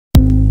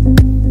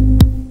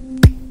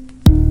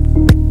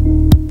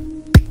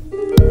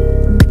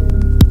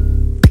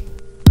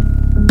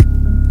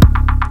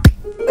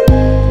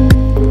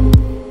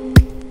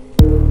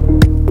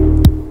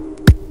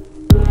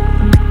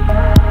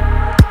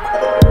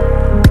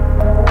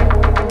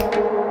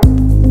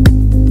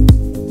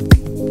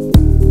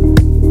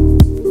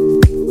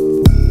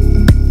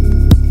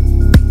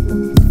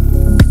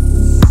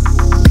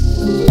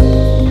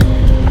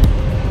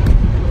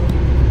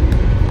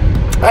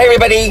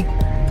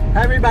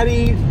Hi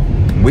everybody.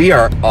 We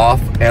are off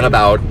and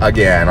about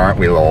again, aren't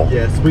we, Lowell?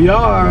 Yes, we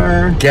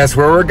are. Guess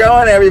where we're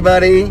going,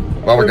 everybody?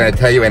 Well, we're going to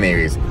tell you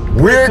anyways.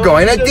 We're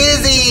going to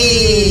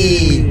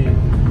Disney!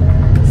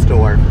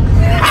 Store.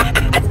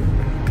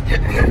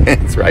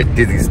 That's right,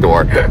 Disney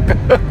store.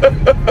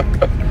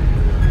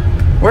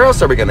 Where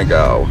else are we going to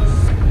go?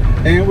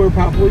 And we're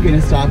probably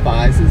going to stop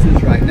by, since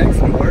it's right next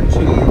door,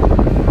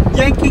 to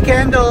Yankee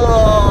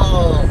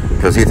Candle!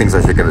 Because he thinks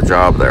I should get a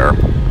job there.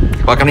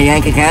 Welcome to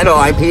Yankee Candle,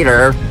 I'm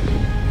Peter.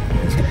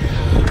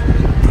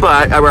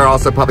 But we're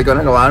also probably going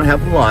to go out and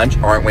have lunch,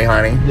 aren't we,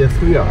 honey? Yes,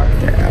 we are.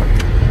 Yeah.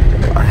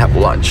 Have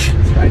lunch.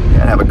 That's right.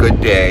 And have a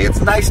good day. It's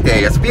a nice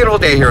day. It's a beautiful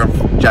day here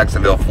in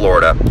Jacksonville,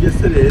 Florida. Yes,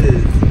 it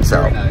is.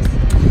 So, very nice.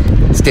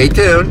 Stay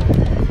tuned,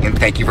 and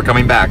thank you for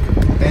coming back.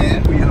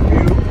 And we hope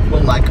you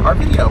will like our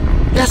video.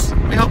 Yes,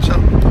 we hope so.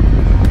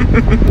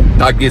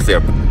 Talk to you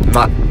soon.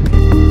 Mwah.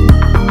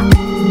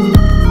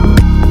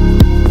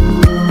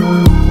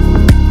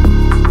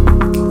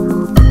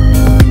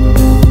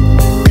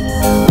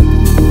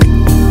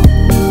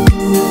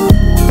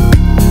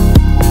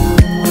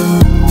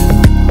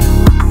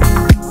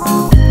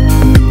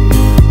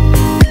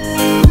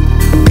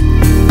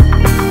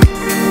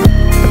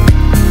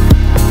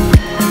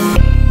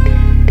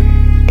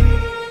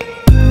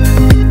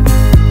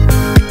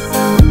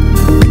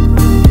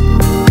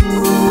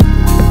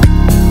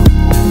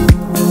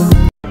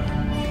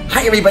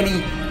 Hi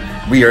everybody,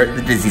 we are at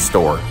the Disney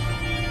store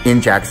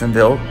in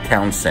Jacksonville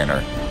Town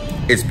Center.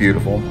 It's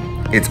beautiful.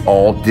 It's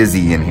all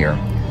Disney in here.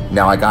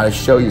 Now I gotta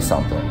show you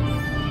something.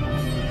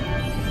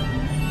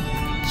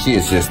 She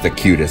is just the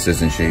cutest,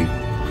 isn't she?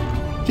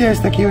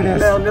 Just the cutest.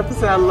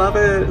 Magnificent, I love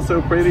it. It's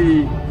so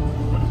pretty.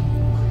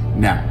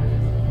 Now.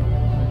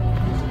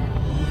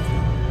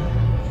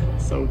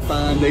 So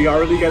fun. They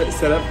already got it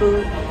set up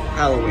for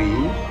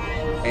Halloween.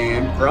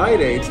 And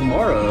Friday,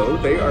 tomorrow,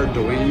 they are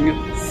doing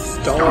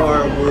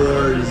Star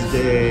Wars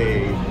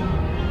Day.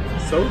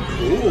 So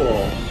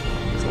cool.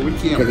 So we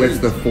can't wait. Because it's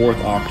the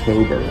 4th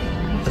October.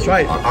 That's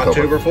right,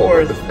 October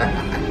 4th.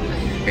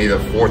 May the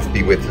 4th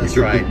be with you. That's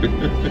right.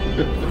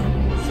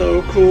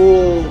 So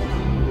cool.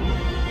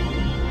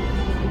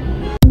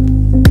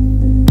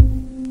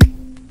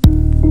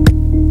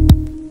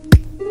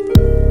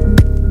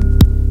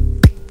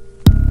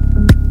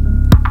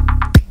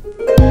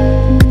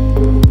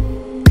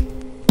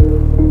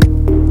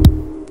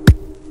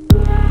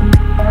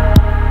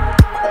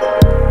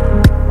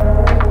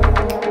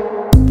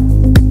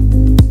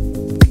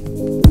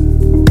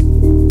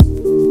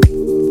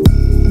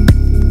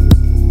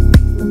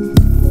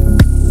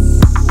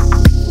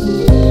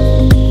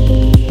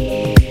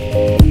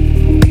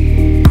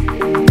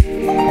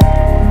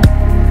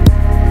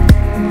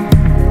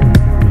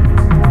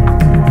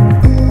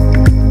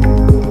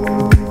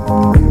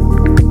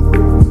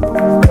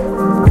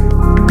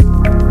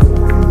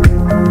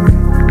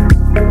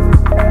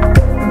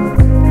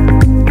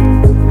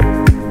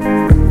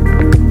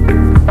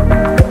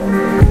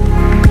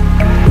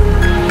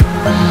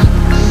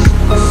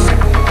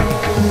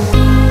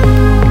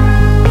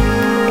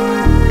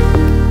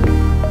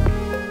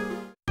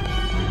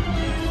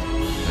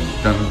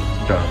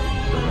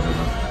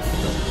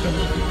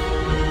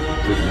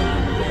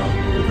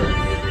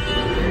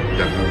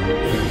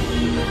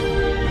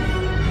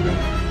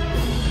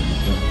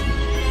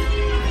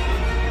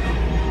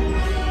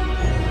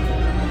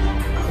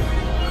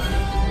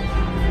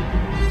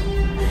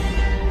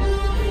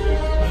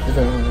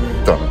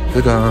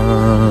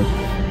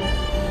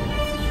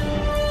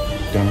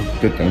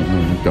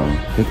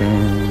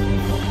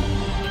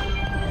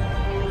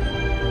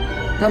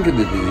 Come to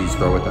the Disney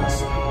store with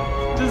us.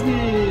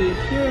 Disney!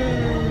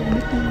 Yay!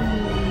 Mickey!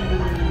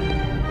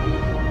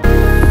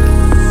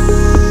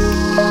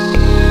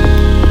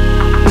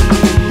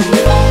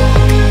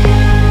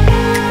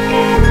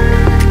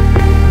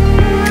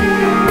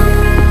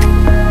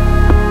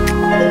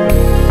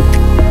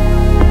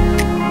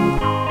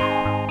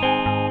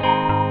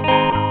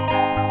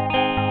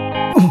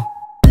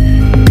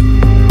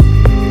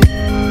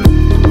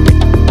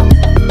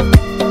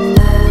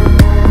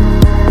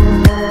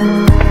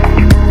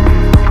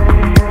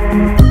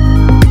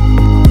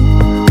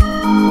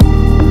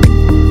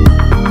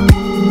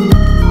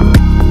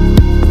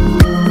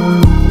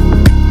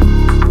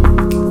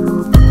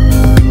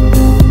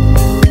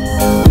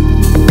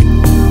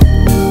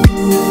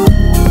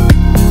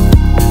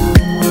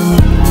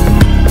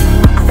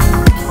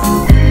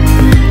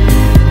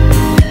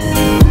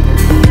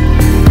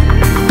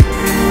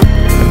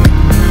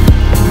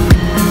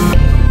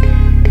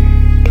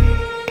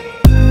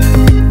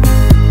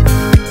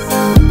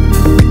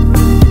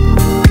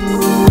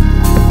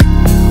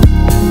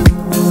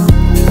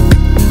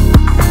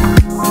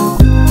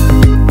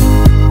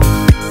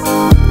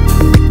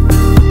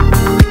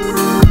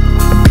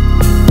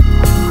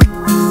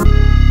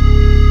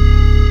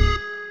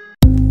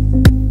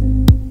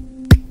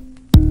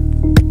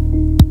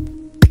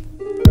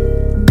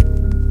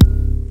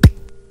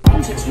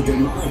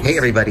 Hey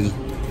everybody,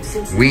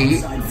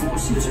 we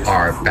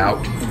are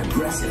about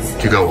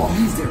to go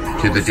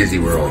to the Disney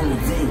World.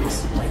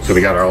 So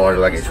we got all our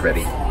luggage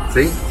ready.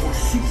 See?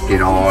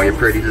 Get all your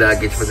pretty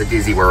luggage for the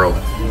Disney World.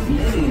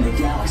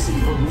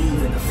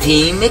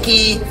 Team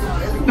Mickey!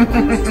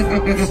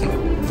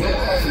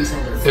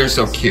 They're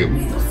so cute.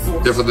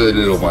 They're for the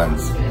little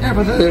ones. They're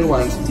for the little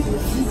ones.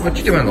 What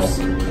you doing, Loel?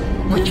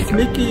 What you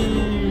doing?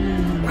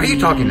 Mickey! Are you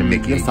talking to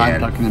Mickey Yes,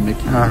 again? I'm talking to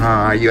Mickey.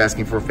 Are you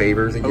asking for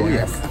favors again? Oh,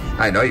 yes.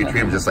 I know you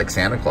treat him just like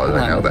Santa Claus.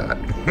 I know that.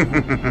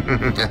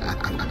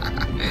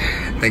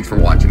 Thanks for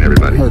watching,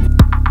 everybody.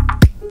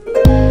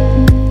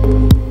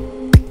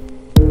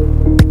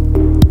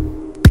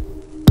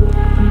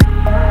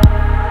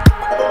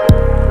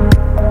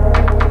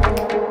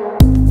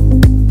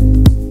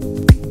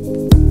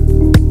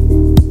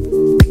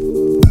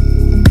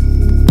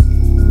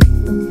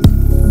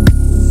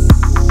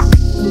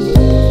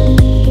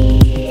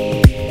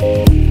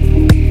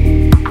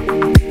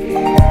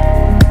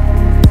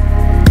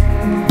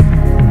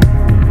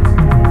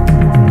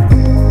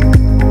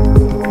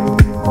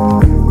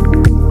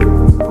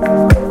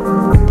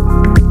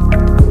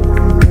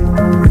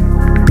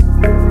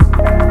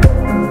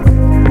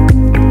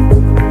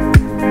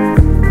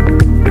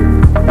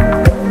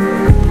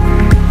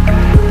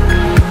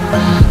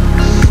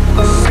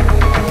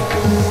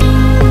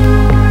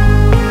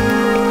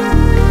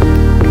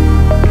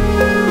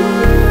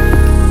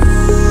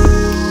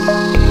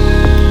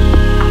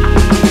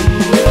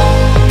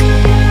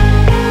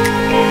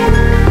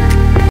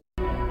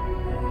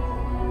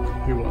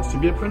 Who wants to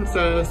be a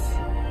princess?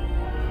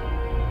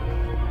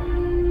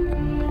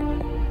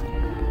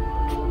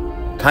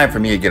 Time for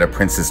me to get a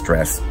princess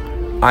dress.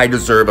 I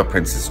deserve a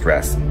princess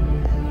dress.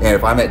 And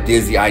if I'm at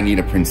Disney, I need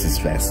a princess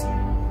dress.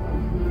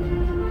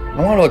 I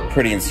want to look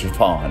pretty in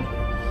chiffon.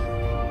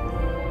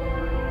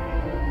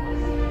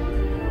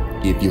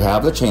 If you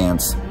have the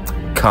chance,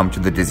 come to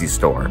the Disney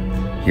store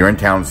here in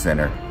Town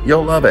Center.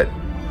 You'll love it.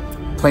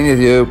 Plenty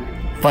to do,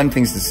 fun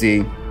things to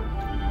see.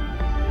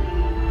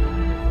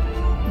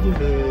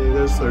 Yay,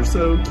 those are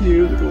so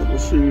cute, the little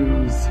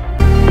shoes.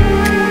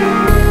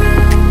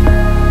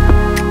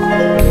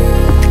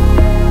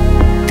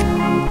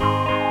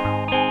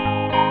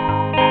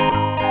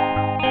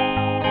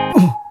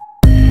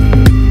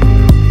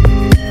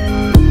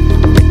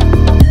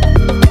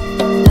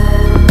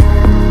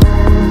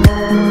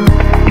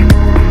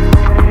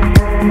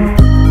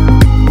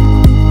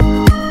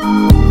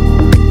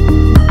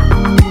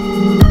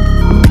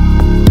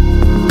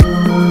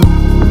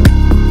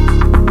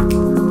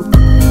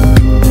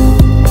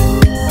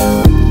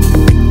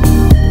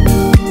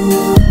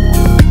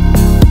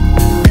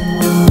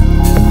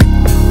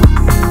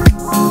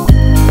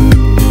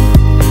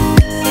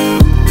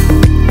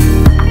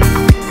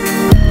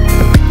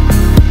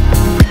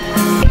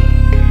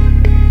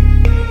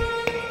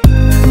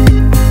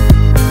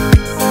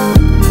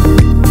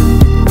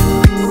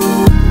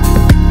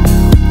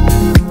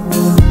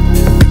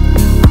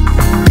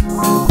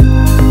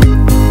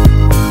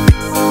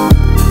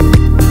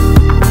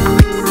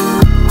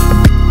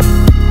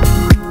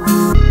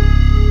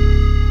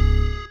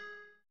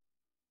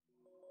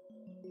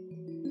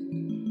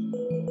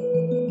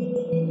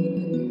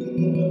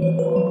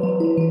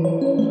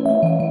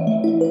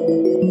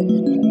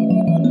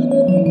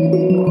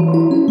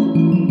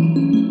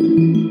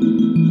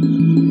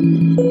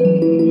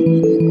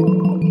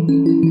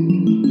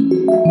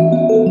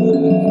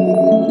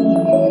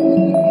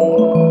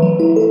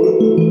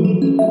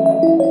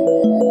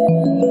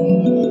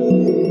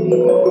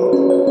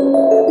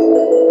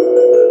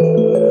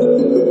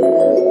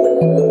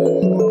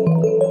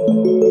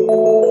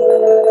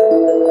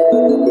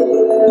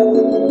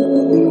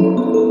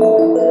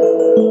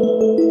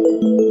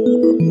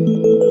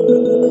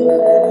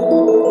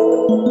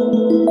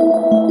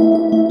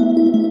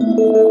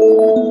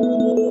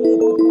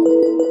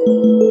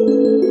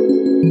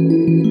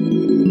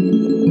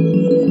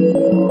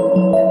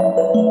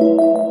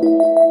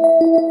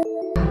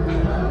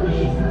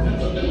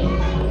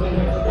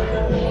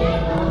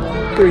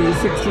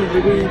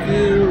 .360-degree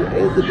view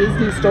at the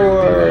Disney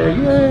store.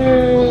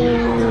 Yay!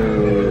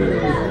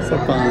 So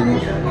fun.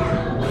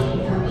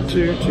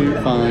 Too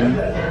fun.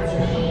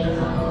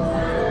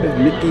 There's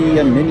Mickey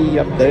and Minnie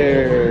up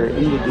there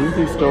in the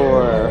Disney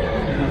store.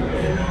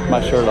 My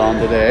shirt on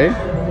today.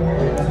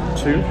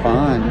 Too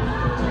fun.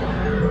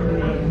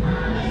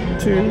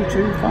 Too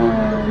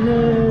fun.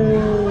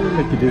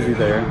 Yay! Mickey Disney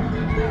there.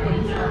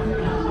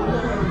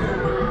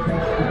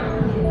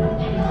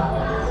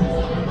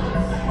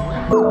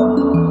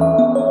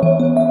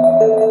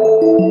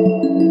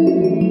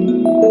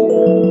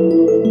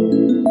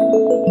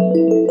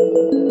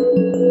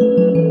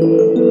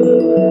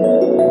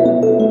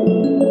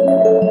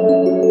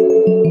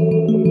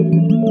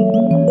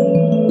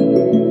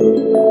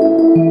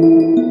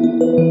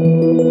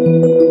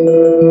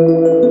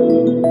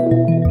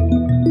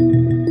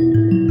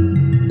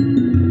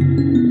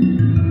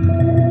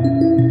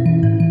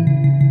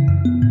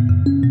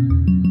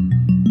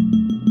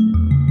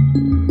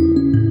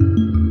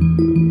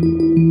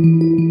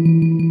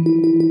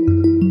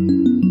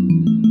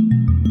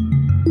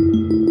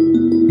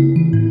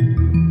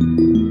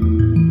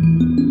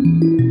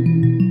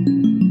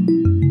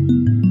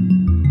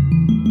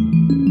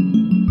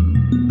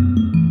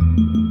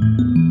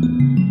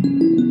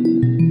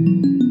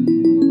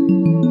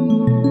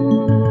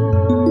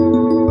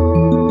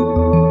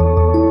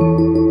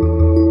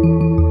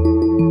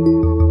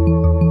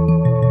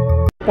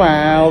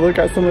 Wow, look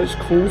at so much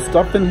cool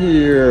stuff in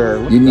here.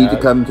 Look You at need to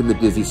that. come to the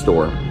Disney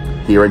store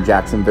here in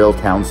Jacksonville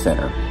Town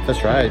Center.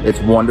 That's right. It's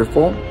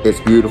wonderful. It's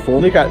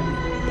beautiful. They got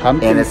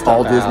pumpkin And it's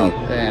all stuff Disney.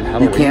 out and You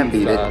Halloween can't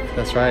beat stuff. it.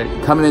 That's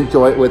right. Come and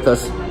enjoy it with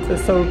us.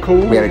 It's so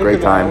cool. We had a Look great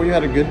at that. time. We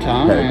had a good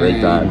time. Had a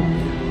great time.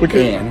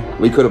 And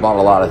we could have bought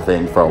a lot of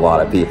things for a lot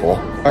of people.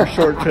 Our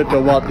short trip to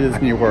Walt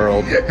Disney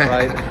World,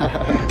 right?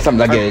 Some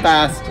Our luggage.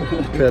 fast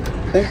trip.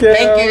 Thank you.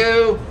 Thank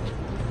you.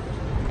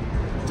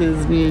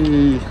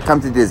 Disney. Come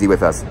to Disney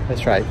with us.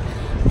 That's right.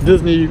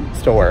 Disney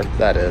store,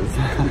 that is.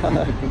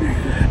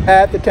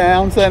 At the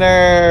town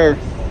center.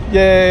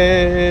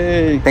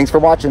 Yay! Thanks for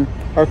watching.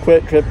 Our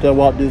quick trip to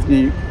Walt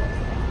Disney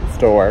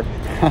store.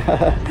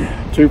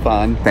 Too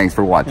fun. Thanks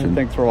for watching. And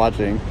thanks for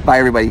watching. Bye,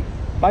 everybody.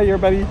 Bye,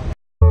 everybody.